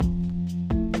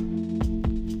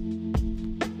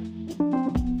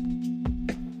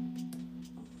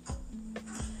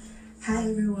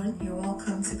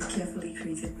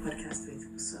Creative Podcast with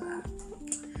Usola.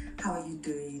 How are you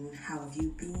doing? How have you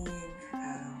been?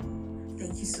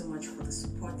 Thank you so much for the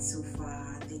support so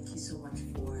far. Thank you so much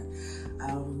for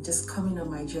just coming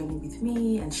on my journey with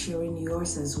me and sharing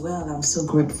yours as well. I'm so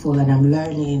grateful and I'm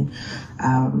learning.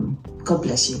 God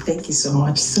bless you. Thank you so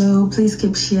much. So please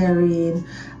keep sharing,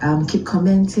 keep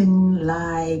commenting,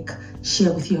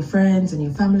 share with your friends and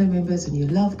your family members and your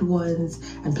loved ones,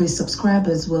 and please subscribe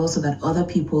as well so that other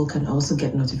people can also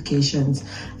get notifications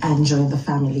and join the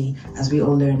family as we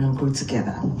all learn and grow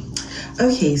together.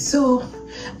 Okay, so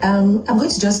I'm going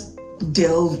to just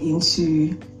delve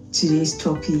into today's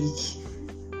topic.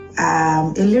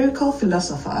 A lyrical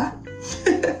philosopher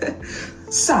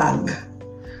sang,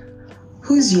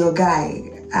 "Who's your guy?"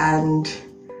 And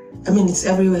I mean, it's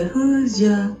everywhere. Who's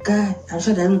your guy? I'm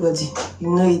sure that everybody, you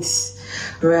know it,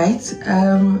 right?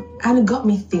 And it got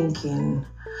me thinking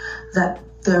that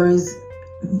there is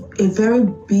a very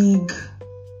big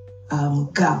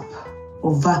gap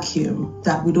or vacuum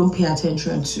that we don't pay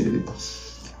attention to,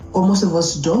 or most of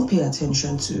us don't pay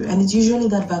attention to. And it's usually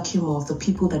that vacuum of the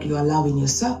people that you allow in your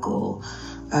circle.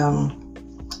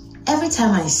 Every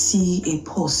time I see a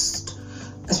post,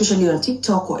 especially on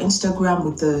TikTok or Instagram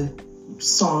with the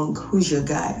song "Who's Your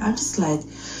Guy," I'm just like,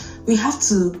 we have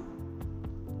to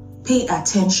pay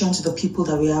attention to the people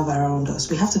that we have around us.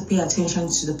 We have to pay attention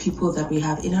to the people that we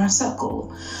have in our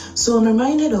circle. So I'm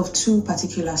reminded of two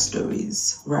particular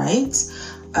stories, right?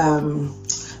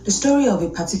 The story of a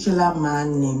particular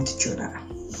man named Jonah.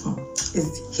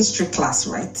 It's history class,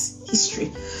 right?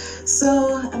 History.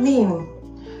 So, I mean,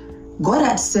 God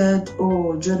had said,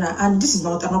 "Oh, Jonah," and this is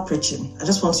not, I'm not preaching. I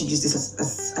just want to use this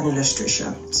as an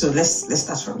illustration. So let's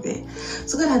start from there.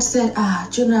 So God had said,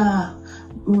 "Jonah,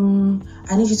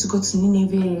 I need you to go to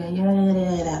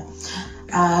Nineveh."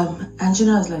 And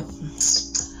Jonah was like,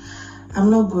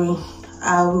 "I'm not going.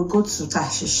 I will go to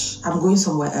Tarshish. I'm going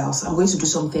somewhere else. I'm going to do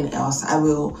something else. I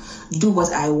will do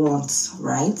what I want,"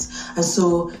 right? And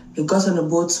so he got on a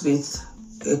boat with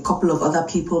a couple of other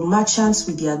people, merchants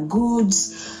with their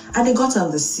goods, and they got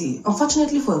on the sea.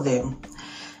 Unfortunately for them,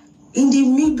 in the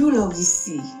middle of the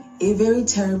sea, a very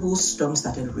terrible storm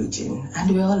started raging, and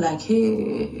they were all like,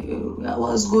 "Hey,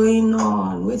 what's going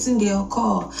on? What's in their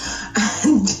call?"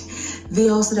 And they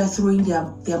all started throwing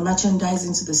their merchandise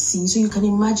into the sea. So you can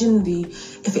imagine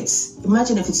if it's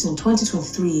in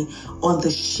 2023 on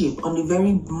the ship, on the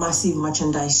very massive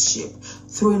merchandise ship,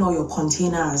 throwing all your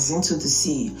containers into the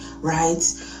sea, right?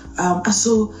 And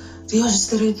so they all just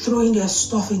started throwing their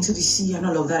stuff into the sea and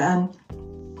all of that. And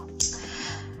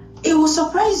it will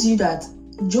surprise you that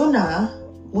Jonah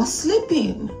was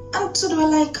sleeping. And so they were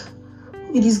like,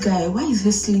 "Who is this guy? Why is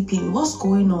he sleeping? What's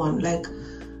going on?" Like,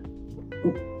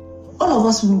 all of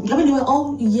us, they were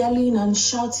all yelling and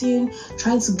shouting,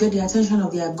 trying to get the attention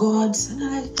of their gods. And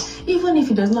they're like, even if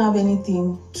he does not have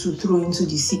anything to throw into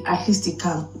the sea, at least he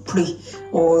can pray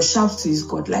or shout to his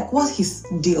God. Like, what's his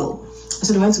deal?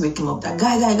 So they went to wake him up. That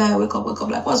guy, wake up.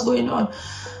 Like, what's going on?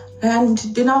 And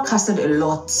they now casted a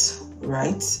lot,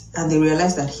 right? And they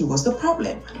realized that he was the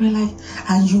problem. And we're like,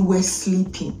 "And you were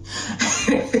sleeping."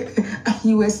 And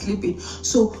you were sleeping.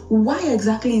 So why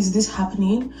exactly is this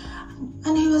happening?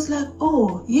 And he was like,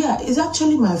 "Oh, yeah, it's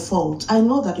actually my fault. I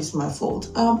know that it's my fault.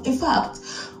 In fact,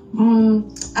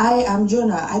 I am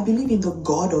Jonah. I believe in the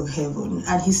God of heaven,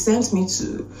 and he sent me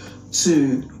to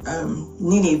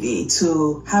Nineveh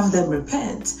to have them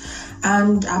repent.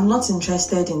 And I'm not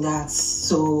interested in that,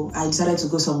 so I decided to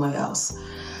go somewhere else."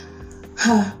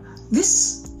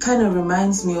 This kind of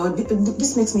reminds me, or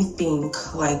this makes me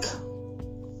think, like,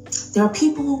 there are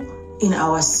people in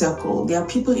our circle, there are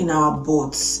people in our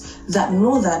boats that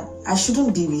know that I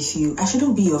shouldn't be with you, I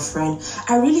shouldn't be your friend,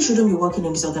 I really shouldn't be working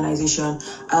in this organization,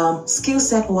 skill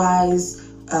set wise,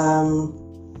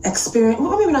 experience,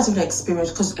 well, maybe not even experience,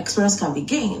 because experience can be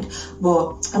gained,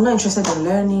 but I'm not interested in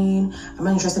learning, I'm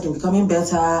not interested in becoming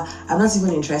better, I'm not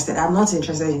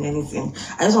interested in anything.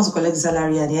 I just want to collect the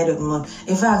salary at the end of the month.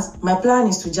 In fact, my plan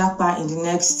is to jackpot in the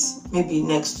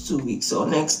next 2 weeks or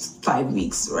next 5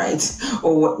 weeks, right?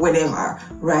 Or whatever,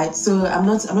 right? So I'm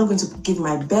not going to give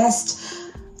my best.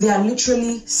 They are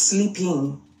literally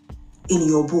sleeping in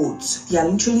your boat. They are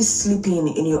literally sleeping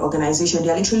in your organization. They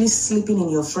are literally sleeping in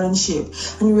your friendship.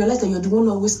 And you realize that you're the one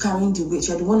always carrying the weight.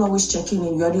 You're the one always checking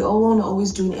in. You're the one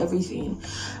always doing everything.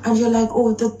 And you're like,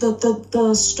 "Oh,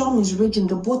 the storm is raging.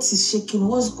 The boat is shaking.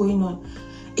 What's going on?"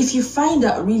 If you find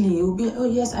out, really, you'll be, "Oh,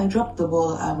 yes, I dropped the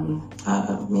ball."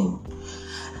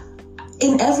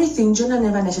 In everything, Jonah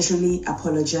never necessarily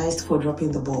apologized for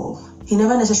dropping the ball. He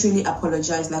never necessarily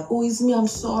apologized like, "Oh, it's me, I'm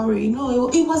sorry." No,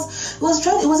 it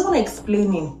wasn't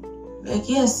explaining. Like,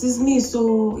 yes, it's me.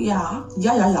 So yeah.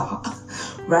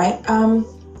 Right?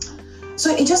 So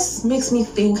it just makes me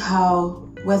think how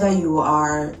whether you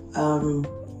are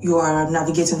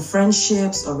navigating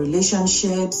friendships or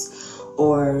relationships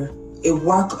or a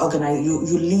work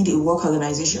you lead a work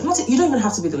organization. You don't even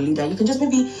have to be the leader. You can just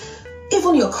maybe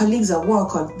even your colleagues at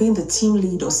work or being the team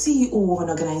lead or CEO of an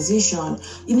organization.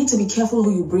 You need to be careful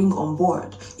who you bring on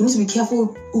board. You need to be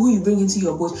careful who you bring into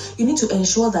your boat. You need to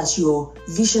ensure that your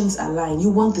visions align. You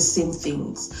want the same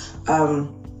things.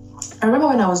 I remember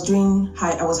when I was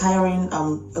hiring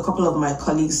a couple of my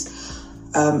colleagues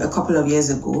a couple of years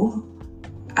ago.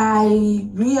 I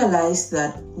realized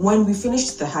that when we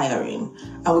finished the hiring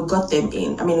and we got them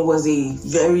in, it was a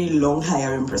very long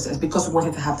hiring process because we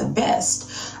wanted to have the best.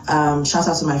 Shout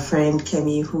out to my friend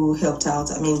Kemi who helped out.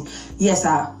 Yes,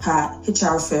 her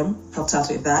HR firm helped out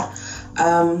with that.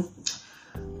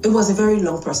 It was a very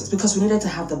long process because we needed to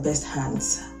have the best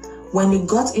hands. When we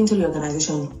got into the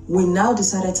organization, we now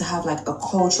decided to have like a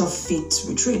culture fit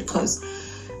retreat because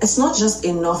it's not just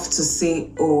enough to say,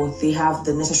 oh, they have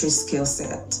the necessary skill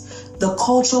set. The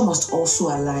culture must also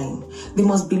align. They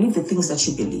must believe the things that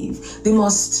you believe. They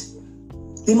must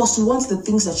want the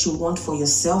things that you want for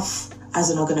yourself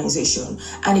as an organization.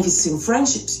 And if it's in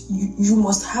friendships, you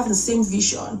must have the same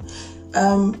vision.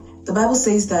 The Bible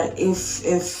says that if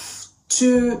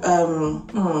two,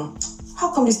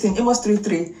 how come this thing, Amos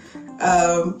 3:3,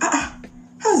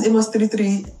 how is Amos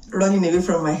 3:3 running away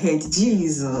from my head?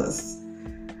 Jesus.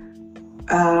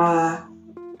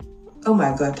 Oh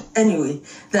my God. Anyway,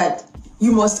 that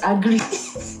you must agree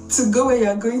to go where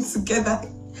you're going together.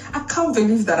 I can't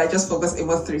believe that I just focused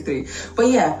Amos 3:3. But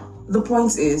yeah, the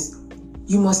point is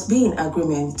you must be in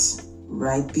agreement,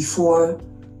 right, before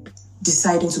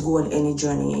deciding to go on any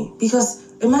journey. Because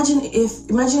imagine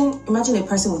a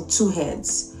person with two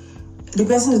heads. The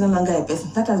person is no longer a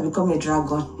person. That has become a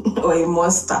dragon or a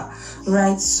monster,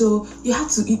 right? So you have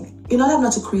to, in order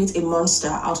not to create a monster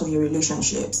out of your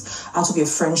relationships, out of your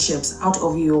friendships, out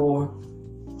of your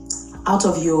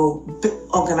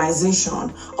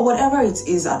organization, or whatever it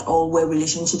is at all where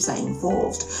relationships are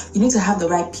involved, you need to have the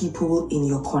right people in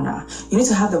your corner. You need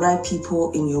to have the right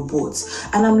people in your boat.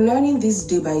 And I'm learning this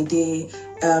day by day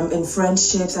in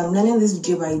friendships. I'm learning this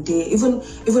day by day,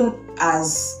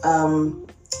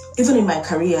 even in my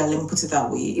career, let me put it that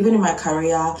way. Even in my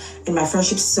career, in my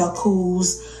friendship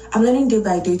circles, I'm learning day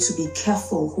by day to be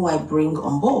careful who I bring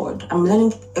on board. I'm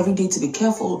learning every day to be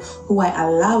careful who I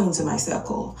allow into my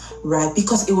circle, right?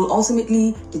 Because it will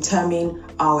ultimately determine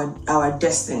our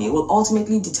destiny. It will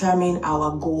ultimately determine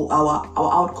our goal, our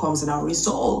outcomes and our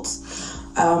results.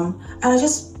 And I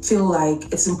just feel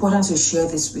like it's important to share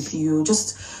this with you.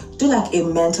 Just do like a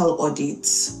mental audit.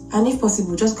 And if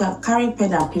possible, just carry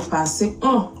pen and paper and say,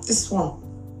 this one,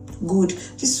 good.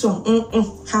 This one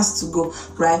has to go,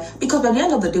 right? Because by the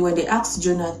end of the day, when they asked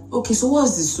Jonah, okay, so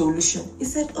what's the solution? He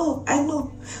said, oh, I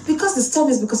know. Because the storm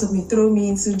is because of me, throw me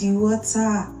into the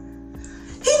water.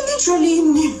 He literally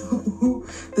knew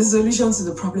the solution to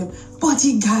the problem, but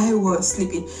the guy was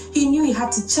sleeping. He knew he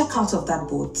had to check out of that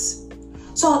boat.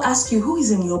 So I'll ask you, who is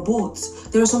in your boat?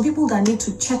 There are some people that need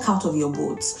to check out of your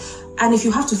boat. And if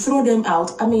you have to throw them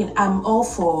out, I'm all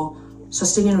for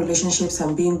sustaining relationships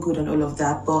and being good and all of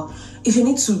that. But if you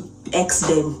need to X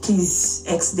them, please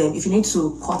X them. If you need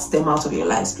to cut them out of your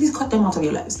lives, please cut them out of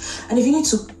your lives. And if you need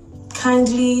to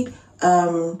kindly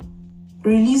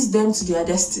release them to their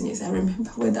destinies. I remember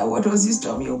when that word was used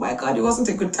on me. Oh my God, it wasn't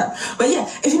a good time. But yeah,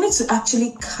 if you need to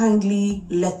actually kindly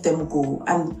let them go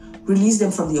and release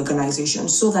them from the organization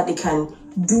so that they can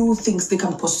do things, they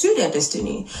can pursue their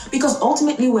destiny. Because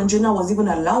ultimately, when Jonah was even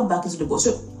allowed back into the boat,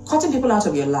 so cutting people out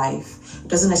of your life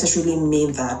doesn't necessarily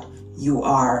mean that you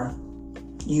are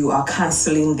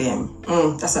canceling them.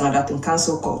 That's another thing,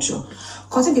 cancel culture.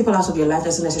 Cutting people out of your life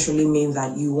doesn't necessarily mean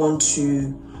that you want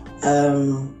to,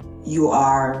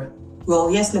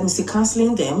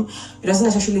 canceling them. It doesn't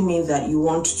necessarily mean that you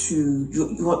want to,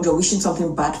 you're wishing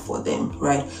something bad for them,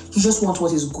 right? You just want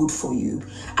what is good for you.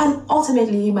 And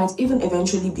ultimately, it might even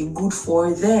eventually be good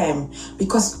for them.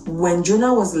 Because when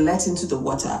Jonah was let into the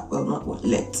water, well, not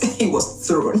let, he was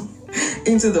thrown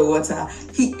into the water,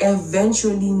 he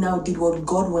eventually now did what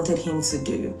God wanted him to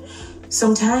do.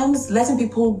 Sometimes letting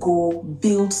people go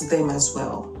builds them as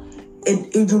well.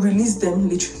 It will release them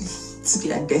literally to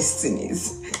their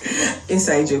destinies.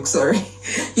 Inside joke, sorry.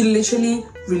 You literally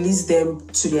release them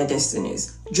to their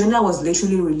destinies. Jonah was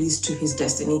literally released to his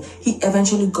destiny. He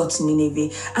eventually got to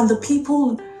Nineveh. And the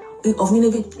people of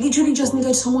Nineveh literally just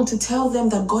needed someone to tell them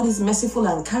that God is merciful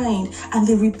and kind. And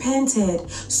they repented.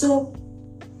 So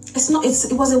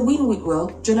it was a win-win.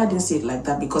 Well, Jonah didn't say it like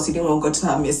that because he didn't want God to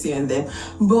have mercy on them,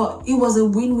 but it was a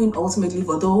win-win ultimately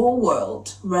for the whole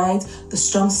world, right? The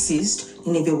storm ceased,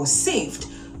 Nineveh was saved.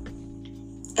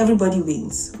 Everybody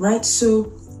wins, right?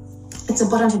 So it's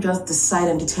important to just decide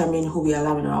and determine who we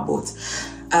allow in our boat.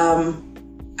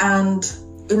 And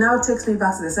it now takes me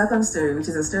back to the second story, which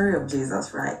is the story of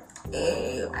Jesus, right?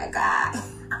 Oh my God.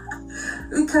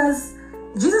 Because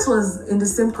Jesus was in the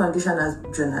same condition as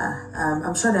Jonah.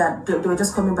 I'm sure that they were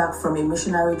just coming back from a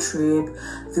missionary trip.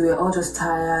 They were all just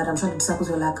tired. I'm sure the disciples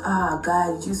were like,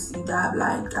 guy, did you see that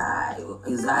blind guy?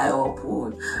 His eye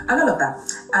open. And all of that.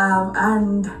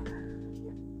 And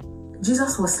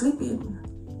Jesus was sleeping.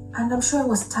 And I'm sure he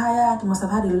was tired. He must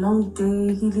have had a long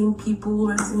day healing people,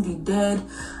 raising the dead,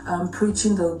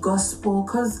 preaching the gospel.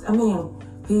 Because, I mean,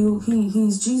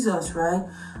 he's Jesus, right?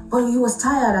 But he was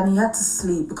tired and he had to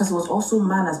sleep because he was also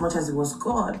man as much as he was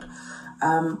God.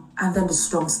 And then the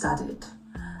storm started.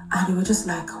 And they were just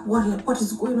like, what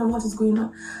is going on? What is going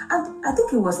on? And I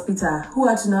think it was Peter who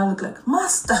had to now look like,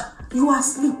 Master, you are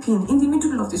sleeping in the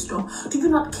middle of the storm. Do you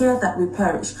not care that we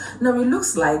perish? Now it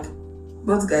looks like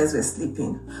both guys were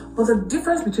sleeping. But the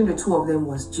difference between the two of them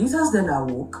was Jesus then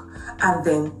awoke and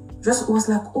then just was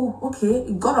like, oh, okay.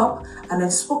 He got up and then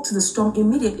spoke to the storm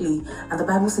immediately. And the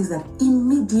Bible says that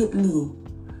immediately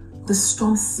the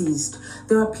storm ceased.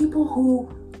 There are people who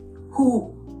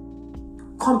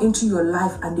come into your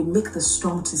life and they make the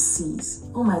storm to cease.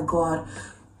 Oh my God.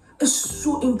 It's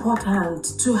so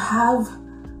important to have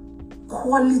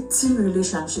quality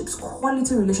relationships.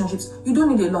 You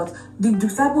don't need a lot. The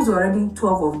disciples were already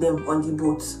 12 of them on the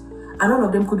boat. And all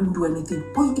of them couldn't do anything.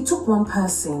 But it took one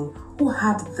person who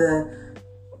had the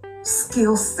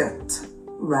skill set,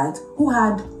 right? Who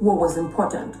had what was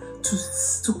important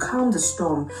to calm the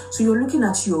storm. So you're looking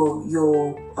at your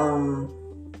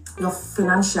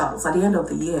financials at the end of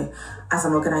the year as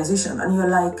an organization, and you're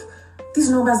like, these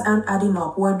numbers aren't adding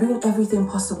up. We're doing everything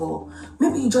possible.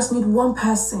 Maybe you just need one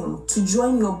person to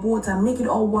join your boat and make it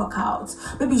all work out.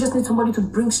 Maybe you just need somebody to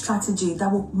bring strategy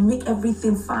that will make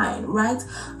everything fine, right?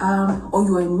 Or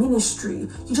you're in ministry.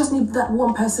 You just need that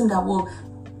one person that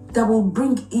will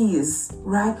bring ease,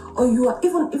 right? Or you are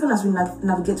even as we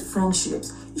navigate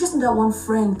friendships, you just need that one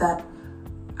friend that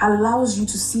allows you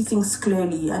to see things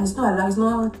clearly, and it's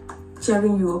not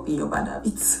cheering you up in your bad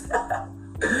habits.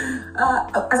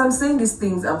 As I'm saying these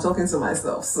things, I'm talking to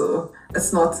myself, so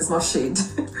it's not shade.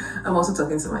 I'm also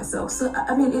talking to myself. So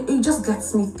I mean, it just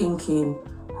gets me thinking,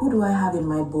 who do I have in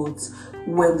my boat?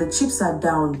 When the chips are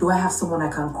down, do I have someone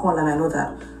I can call and I know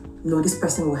that, no, this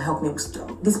person will help me,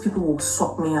 these people will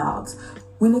sort me out?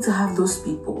 We need to have those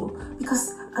people,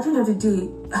 because at the end of the day,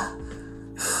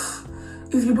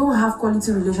 if you don't have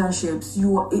quality relationships,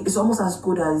 it's almost as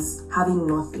good as having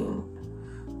nothing.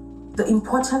 The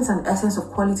importance and essence of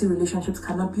quality relationships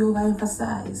cannot be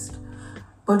overemphasized.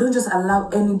 But don't just allow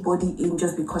anybody in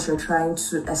just because you're trying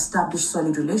to establish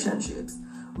solid relationships,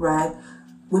 right?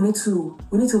 We need to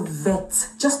vet,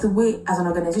 just the way as an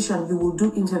organization you will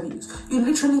do interviews. You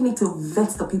literally need to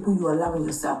vet the people you allow in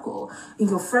your circle, in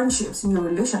your friendships, in your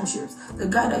relationships. The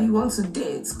guy that you want to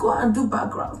date, go and do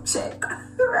background check,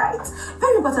 right?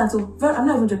 Very important. So I'm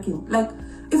not even joking. Like,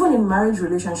 even in marriage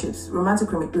relationships,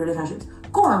 romantic relationships,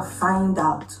 go and find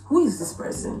out, who is this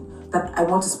person that I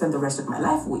want to spend the rest of my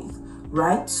life with,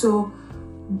 right? So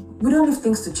we don't leave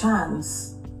things to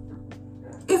chance.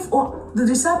 If the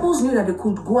disciples knew that they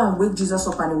could go and wake Jesus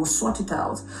up and he would sort it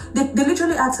out, they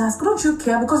literally had to ask, don't you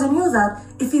care? Because they knew that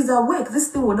if he's awake, this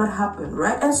thing will not happen,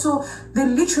 right? And so they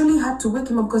literally had to wake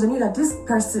him up because they knew that this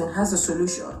person has a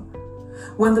solution.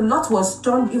 When the lot was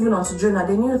turned even onto Jonah,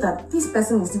 they knew that this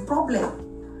person is the problem.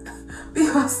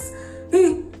 Because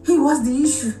he was the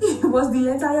issue. He was the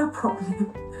entire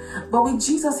problem. But with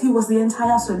Jesus, he was the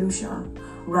entire solution.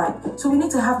 Right. So we need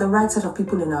to have the right set of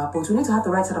people in our boat. We need to have the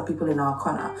right set of people in our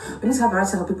corner. We need to have the right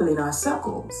set of people in our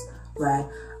circles. Right.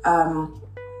 And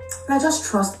I just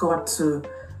trust God to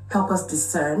help us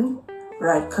discern.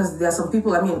 Right. Because there are some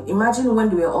people, I mean, imagine when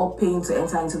they were all paying to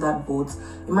enter into that boat.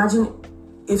 Imagine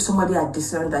if somebody had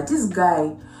discerned that this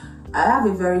guy, I have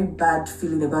a very bad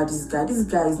feeling about this guy. This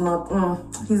guy is not,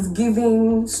 he's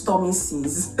giving stormy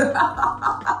seas.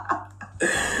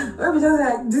 Maybe just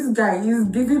like, this guy is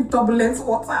giving turbulent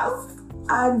waters.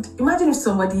 And imagine if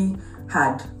somebody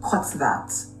had caught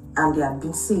that and they had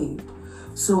been saved.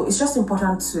 So it's just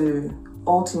important to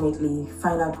ultimately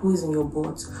find out who is in your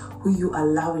boat, who you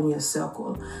allow in your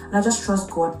circle. And I just trust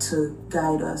God to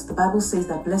guide us. The Bible says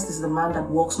that blessed is the man that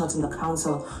walks not in the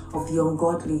counsel of the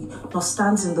ungodly, nor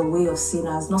stands in the way of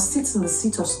sinners, nor sits in the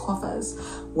seat of scoffers.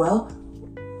 Well,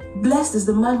 Blessed is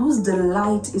the man whose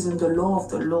delight is in the law of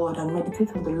the Lord and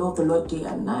meditates on the law of the Lord day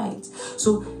and night.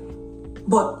 So,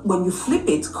 but when you flip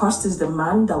it, cursed is the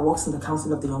man that walks in the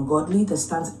counsel of the ungodly, that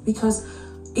stands, because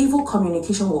evil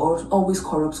communication will always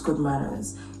corrupt good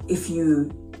manners.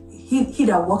 He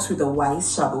that walks with the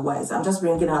wise shall be wise. I'm just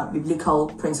bringing out biblical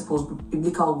principles,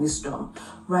 biblical wisdom,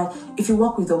 right? If you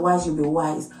walk with the wise, you'll be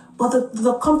wise. But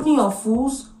the company of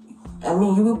fools,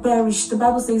 you will perish. The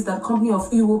Bible says that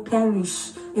you will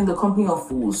perish in the company of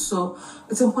fools. So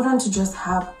it's important to just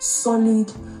have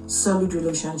solid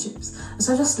relationships.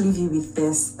 So I just leave you with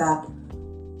this, that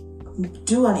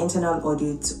do an internal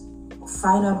audit,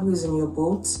 find out who is in your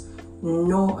boat.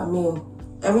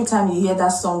 Every time you hear that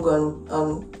song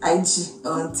on IG,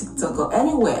 on TikTok, or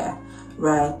anywhere,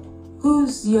 right?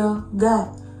 Who's your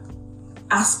guy?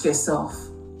 Ask yourself,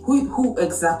 who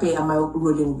exactly am I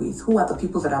rolling with? Who are the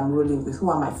people that I'm rolling with? Who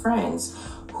are my friends?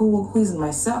 Who is in my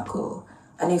circle?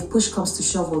 And if push comes to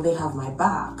shove, will they have my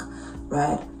back,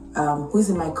 right? Who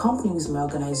is in my company? Who is in my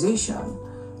organization?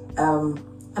 And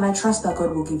I trust that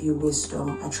God will give you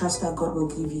wisdom. I trust that God will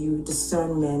give you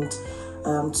discernment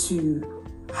to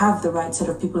have the right set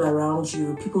of people around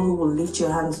you, people who will lift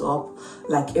your hands up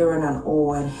like Aaron and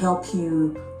Hur and help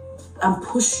you and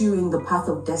push you in the path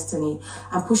of destiny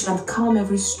and push and calm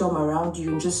every storm around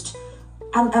you.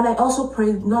 And I also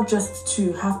pray not just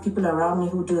to have people around me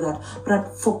who do that, but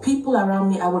for people around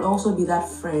me, I will also be that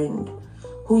friend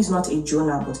who is not a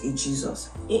Jonah, but a Jesus.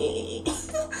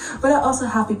 But I also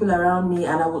have people around me,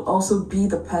 and I will also be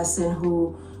the person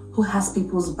who has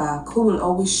people's back, who will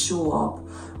always show up,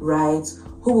 right?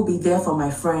 Who will be there for my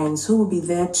friends, who will be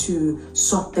there to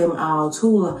sort them out,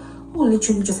 who will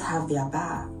literally just have their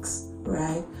backs,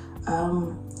 right?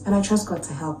 And I trust God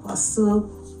to help us. So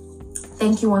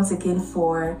thank you once again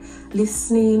for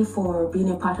listening, for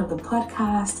being a part of the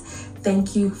podcast.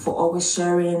 Thank you for always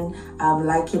sharing,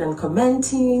 liking and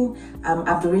commenting.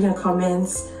 I've been reading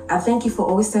comments. And thank you for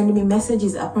always sending me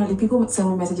messages. Apparently people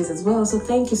send me messages as well. So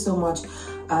thank you so much.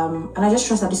 And I just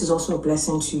trust that this is also a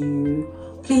blessing to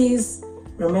you. Please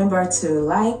remember to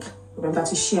remember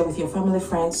to share with your family,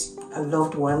 friends, and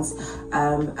loved ones,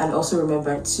 and also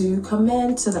remember to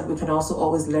comment so that we can also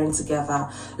always learn together.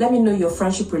 Let me know your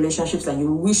friendship relationships that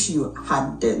you wish you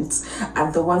hadn't,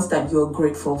 and the ones that you're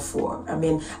grateful for. And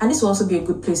this will also be a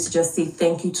good place to just say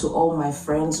thank you to all my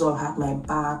friends who have had my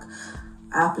back.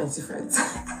 I have plenty of friends.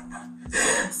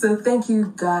 So thank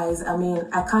you guys. I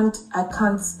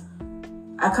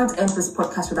can't end this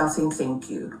podcast without saying thank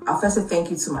you. I'll first say thank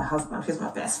you to my husband, who's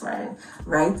my best friend,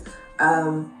 right?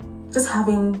 Just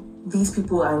having these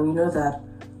people, and you know that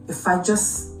if I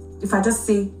just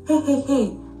say,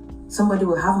 hey, somebody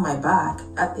will have my back.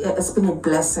 It's been a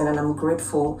blessing, and I'm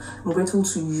grateful. I'm grateful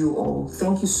to you all.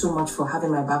 Thank you so much for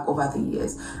having my back over the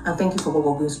years, and thank you for what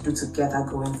we're going to do together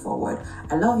going forward.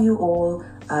 I love you all.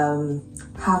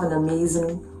 Have an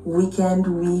amazing week,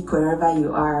 wherever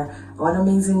you are. One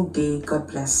amazing day. God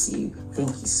bless you. Thank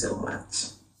you so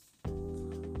much.